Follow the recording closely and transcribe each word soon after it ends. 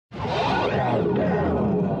Do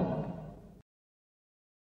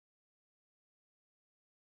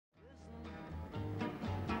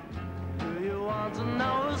you want to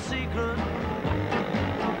know a secret?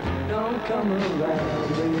 Don't come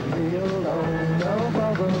around, leave me alone, don't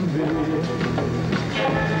bother me.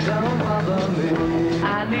 Don't bother me.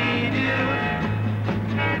 I need you.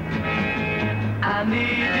 I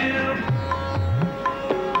need you.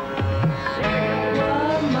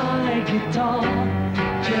 While my guitar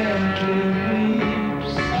gently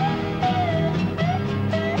weeps.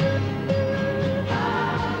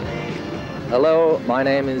 Hello, my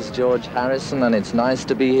name is George Harrison, and it's nice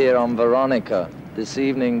to be here on Veronica. This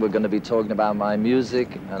evening we're going to be talking about my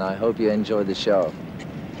music, and I hope you enjoy the show.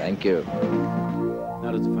 Thank you.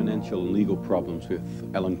 Now that the financial and legal problems with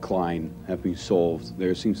Alan Klein have been solved,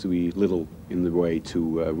 there seems to be little in the way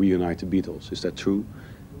to reunite the Beatles. Is that true?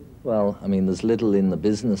 Well, I mean, there's little in the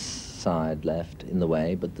business side left in the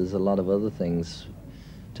way, but there's a lot of other things.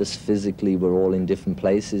 Just physically, we're all in different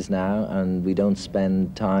places now, and we don't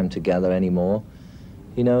spend time together anymore.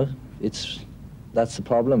 You know, that's the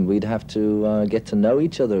problem. We'd have to get to know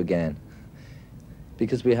each other again,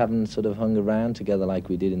 because we haven't sort of hung around together like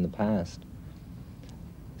we did in the past.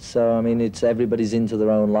 So, I mean, everybody's into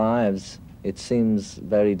their own lives. It seems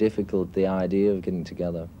very difficult, the idea of getting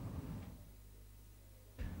together.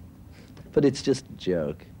 But it's just a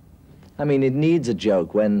joke. I mean, it needs a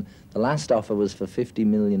joke when the last offer was for $50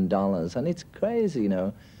 million, and it's crazy, you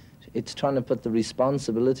know. It's trying to put the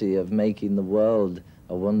responsibility of making the world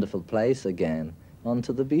a wonderful place again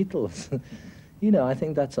onto the Beatles. You know, I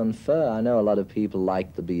think that's unfair. I know a lot of people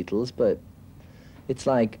like the Beatles, but it's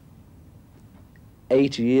like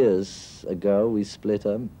 8 years ago we split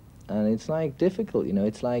up, and it's like difficult, you know.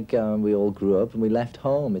 It's like we all grew up and we left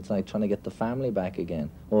home. It's like trying to get the family back again,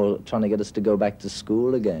 or trying to get us to go back to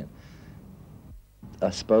school again. I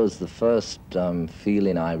suppose the first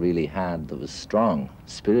feeling I really had that was strong,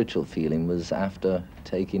 spiritual feeling, was after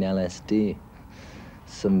taking LSD.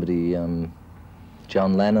 Somebody,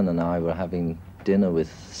 John Lennon and I were having dinner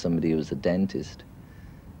with somebody who was a dentist,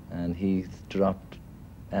 and he dropped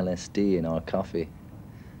LSD in our coffee,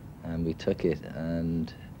 and we took it,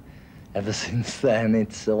 and ever since then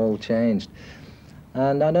it's all changed.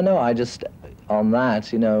 And I don't know, I just, on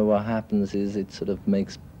that, you know, what happens is it sort of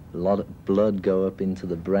makes a lot of blood go up into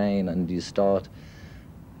the brain, and you start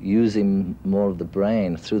using more of the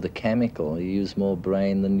brain through the chemical. You use more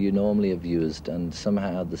brain than you normally have used, and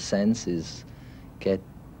somehow the senses get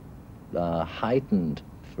heightened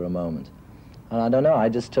for a moment. And I don't know, I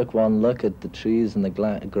just took one look at the trees and the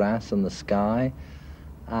grass and the sky,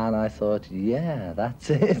 and I thought, yeah, that's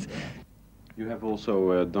it. You have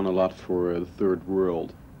also done a lot for the third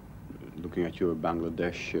world, looking at your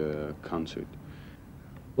Bangladesh concert.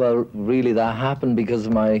 Well, really, that happened because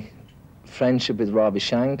of my friendship with Ravi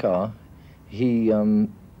Shankar. He, I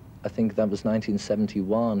think that was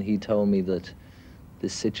 1971, he told me that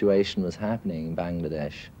this situation was happening in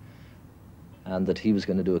Bangladesh, and that he was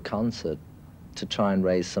going to do a concert to try and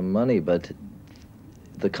raise some money, but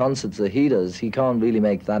the concerts that he does, he can't really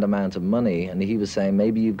make that amount of money, and he was saying,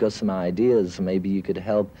 maybe you've got some ideas, maybe you could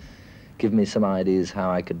help give me some ideas how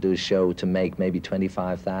I could do a show to make maybe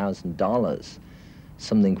 $25,000.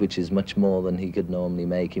 Something which is much more than he could normally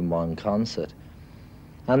make in one concert.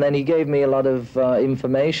 And then he gave me a lot of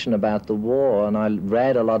information about the war, and I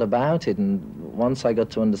read a lot about it, and once I got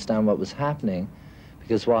to understand what was happening,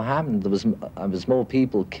 because what happened, there was more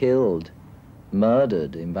people killed,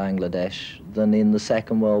 murdered in Bangladesh than in the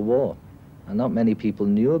Second World War, and not many people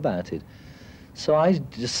knew about it. So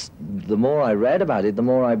the more I read about it, the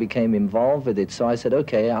more I became involved with it, so I said,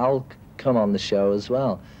 okay, I'll come on the show as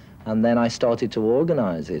well. And then I started to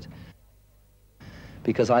organize it,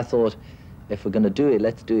 because I thought, if we're going to do it,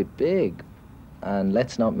 let's do it big, and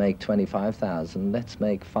let's not make 25,000, let's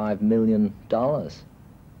make $5 million. How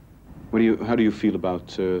do you feel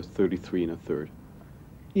about 33 1/3?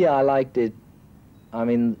 Yeah, I liked it. I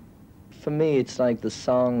mean, for me, it's like the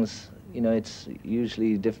songs, you know, it's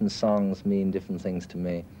usually different songs mean different things to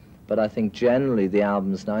me. But I think generally the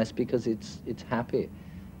album's nice because it's happy.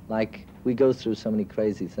 Like, we go through so many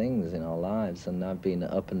crazy things in our lives, and I've been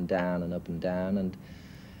up and down and up and down, and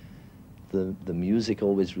the music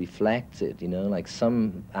always reflects it, you know? Like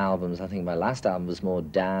some albums, I think my last album was more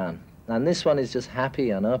down, and this one is just happy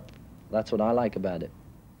and up. That's what I like about it.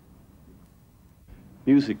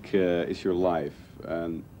 Music is your life,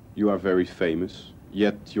 and you are very famous,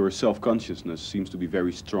 yet your self-consciousness seems to be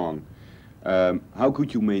very strong. How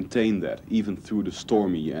could you maintain that, even through the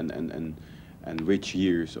stormy and rich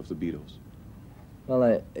years of the Beatles? Well,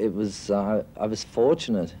 I was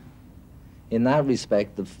fortunate. in that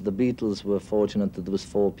respect, the Beatles were fortunate that there was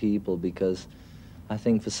 4 people, because I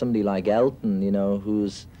think for somebody like Elton, you know,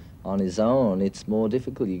 who's on his own, it's more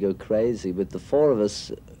difficult. You go crazy. With the 4 of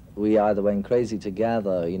us, we either went crazy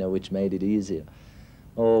together, you know, which made it easier,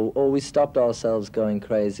 or we stopped ourselves going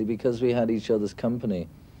crazy because we had each other's company.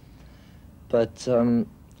 But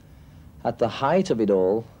at the height of it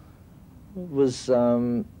all was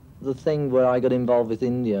the thing where I got involved with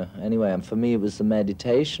India anyway, and for me it was the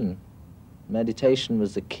meditation. Meditation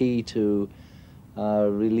was the key to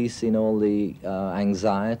releasing all the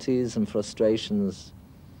anxieties and frustrations.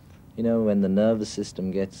 You know, when the nervous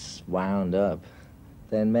system gets wound up,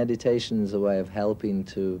 then meditation is a way of helping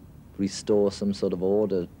to restore some sort of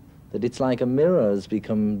order. That it's like a mirror has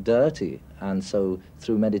become dirty, and so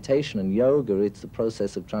through meditation and yoga, it's the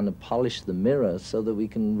process of trying to polish the mirror so that we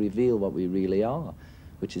can reveal what we really are,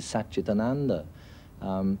 which is Satchitananda,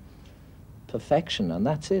 perfection, and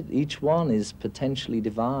that's it. Each one is potentially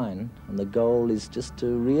divine, and the goal is just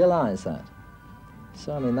to realize that.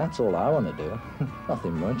 So, I mean, that's all I want to do.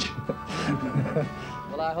 Nothing much.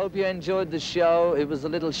 Well, I hope you enjoyed the show. It was a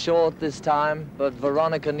little short this time, but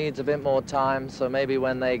Veronica needs a bit more time, so maybe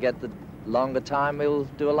when they get the longer time, we'll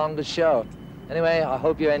do a longer show. Anyway, I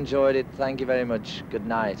hope you enjoyed it. Thank you very much. Good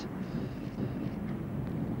night.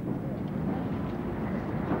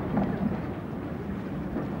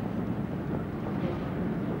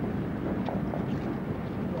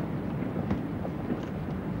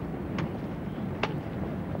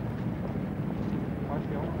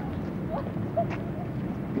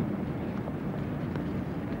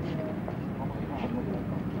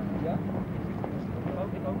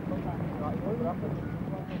 Right,